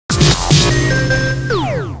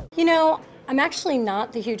I'm actually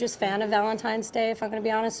not the hugest fan of Valentine's Day, if I'm going to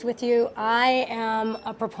be honest with you. I am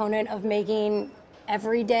a proponent of making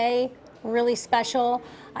every day really special.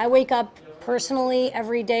 I wake up personally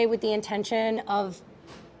every day with the intention of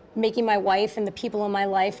making my wife and the people in my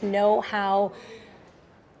life know how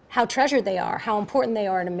treasured they are, how important they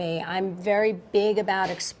are to me. I'm very big about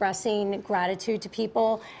expressing gratitude to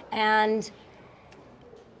people, and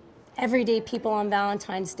everyday people on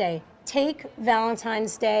Valentine's Day. Take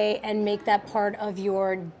Valentine's Day and make that part of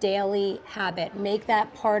your daily habit. Make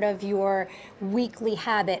that part of your weekly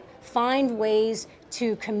habit. Find ways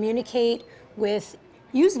to communicate with,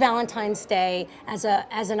 use Valentine's Day as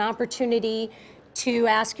an opportunity to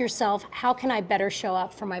ask yourself, how can I better show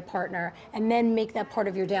up for my partner? And then make that part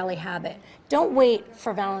of your daily habit. Don't wait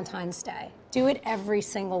for Valentine's Day. Do it every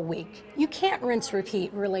single week. You can't rinse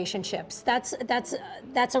repeat relationships. That's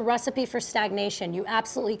a recipe for stagnation. You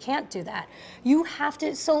absolutely can't do that. You have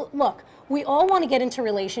to, so look, we all want to get into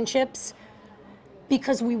relationships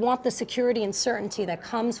because we want the security and certainty that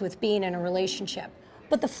comes with being in a relationship.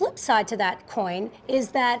 But the flip side to that coin is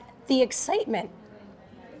that the excitement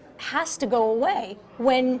has to go away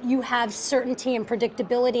when you have certainty and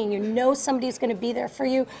predictability and you know somebody's going to be there for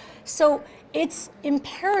you. So it's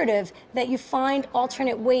imperative that you find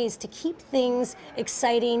alternate ways to keep things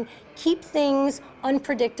exciting, keep things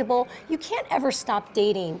unpredictable. You can't ever stop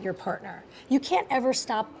dating your partner. You can't ever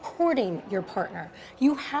stop courting your partner.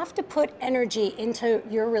 You have to put energy into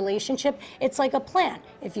your relationship. It's like a plant.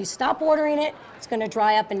 If you stop watering it, it's going to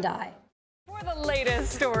dry up and die. For the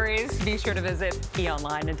latest stories, be sure to visit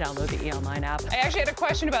eOnline and download the eOnline app. I actually had a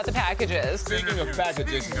question about the packages. Speaking of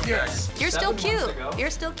packages, yes. You're still cute.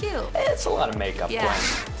 You're still cute. It's a lot of makeup. Yeah.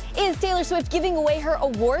 Is Taylor Swift giving away her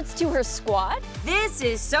awards to her squad? This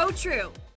is so true.